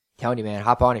telling you, man,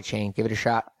 hop on it, Shane. Give it a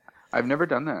shot. I've never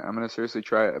done that. I'm going to seriously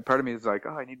try it. Part of me is like,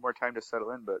 I need more time to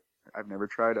settle in, but I've never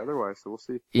tried otherwise, so we'll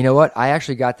see. You know what? I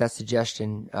actually got that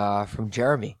suggestion from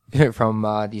Jeremy from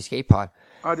the Escape Pod.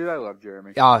 Oh, dude, I love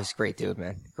Jeremy. Oh, he's a great dude,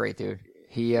 man. Great dude.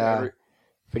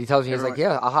 But he tells me, he's like,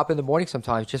 yeah, I'll hop in the morning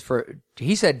sometimes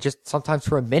he said just sometimes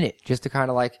for a minute, just to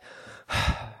kind of like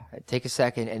take a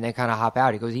second and then kind of hop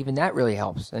out. He goes, even that really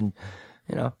helps. And,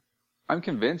 you know. I'm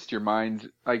convinced your mind,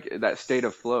 like that state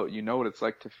of float, you know what it's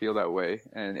like to feel that way.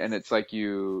 And it's like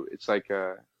it's like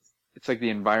the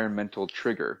environmental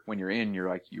trigger. When you're in, you're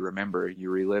like, you remember, you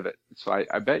relive it. So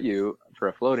I bet you, for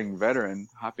a floating veteran,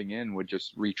 hopping in would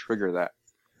just re-trigger that.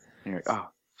 And you're like, oh,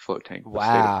 float tank.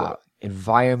 Wow.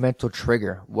 Environmental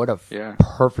trigger. What a Yeah.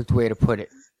 perfect way to put it.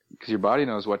 Because your body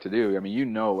knows what to do. I mean, you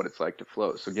know what it's like to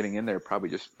float. So getting in there probably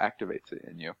just activates it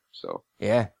in you. So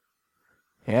Yeah.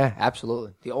 Yeah,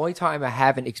 absolutely. The only time I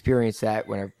haven't experienced that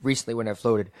when I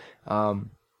floated,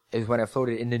 is when I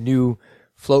floated in the new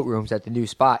float rooms at the new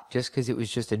spot, just because it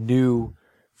was just a new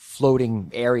floating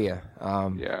area.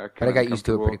 yeah, but I got used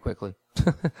to it pretty quickly.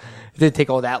 It didn't take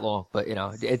all that long, but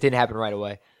it didn't happen right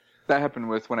away. That happened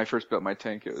with when I first built my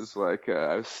tank. It was like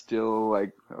I was still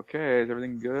like, okay, is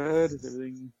everything good? Is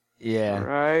everything all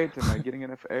right? Am I getting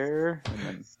enough air? And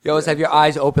then, you always have your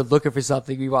eyes open looking for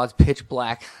something. Meanwhile, it's pitch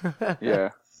black. Yeah.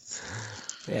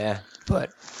 Yeah.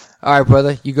 But all right,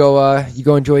 brother, you go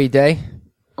enjoy your day.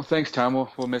 Well, thanks, Tom.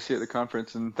 We'll miss you at the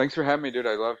conference, and thanks for having me, dude.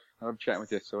 I love chatting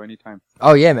with you. So anytime.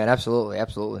 Oh yeah, man, absolutely.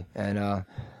 And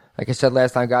like I said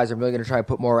last time, guys, I'm really gonna try and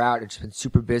put more out. It's been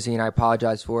super busy, and I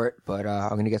apologize for it, but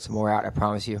I'm gonna get some more out. I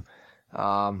promise you.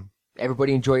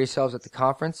 Everybody enjoy yourselves at the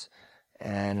conference,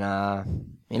 and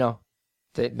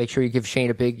make sure you give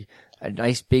Shane a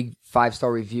nice big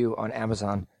 5-star review on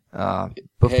Amazon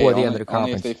before the end of the conference.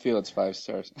 Only if they feel it's 5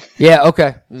 stars. Yeah,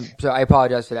 okay. So I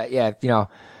apologize for that. Yeah,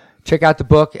 check out the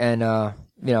book, and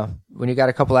when you got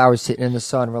a couple hours sitting in the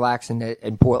sun, relaxing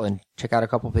in Portland, check out a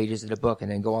couple pages of the book, and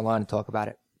then go online and talk about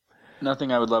it.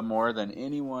 Nothing I would love more than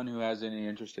anyone who has any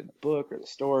interest in the book or the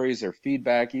stories or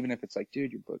feedback, even if it's like,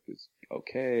 dude, your book is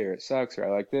okay, or it sucks, or I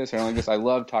like this, or I like this. I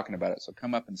love talking about it. So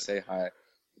come up and say hi.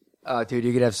 Oh, dude,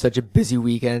 you're gonna have such a busy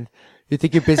weekend. You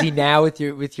think you're busy now with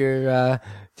your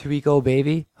 2-week-old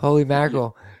baby? Holy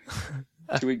mackerel!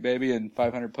 2-week baby and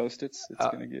 500 Post-its. It's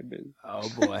gonna get busy. Oh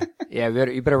boy, yeah.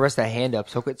 You better rest that hand up.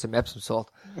 Soak it in some Epsom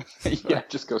salt. Yeah,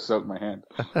 just go soak my hand.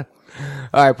 All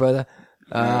right, brother.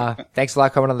 Thanks a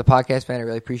lot for coming on the podcast, man. I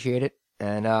really appreciate it,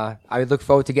 and I look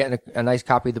forward to getting a nice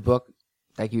copy of the book.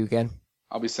 Thank you again.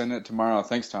 I'll be sending it tomorrow.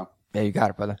 Thanks, Tom. Yeah, you got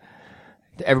it, brother.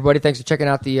 Everybody, thanks for checking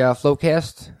out the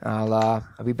Floatcast.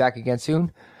 I'll be back again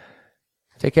soon.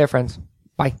 Take care, friends.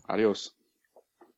 Bye. Adios.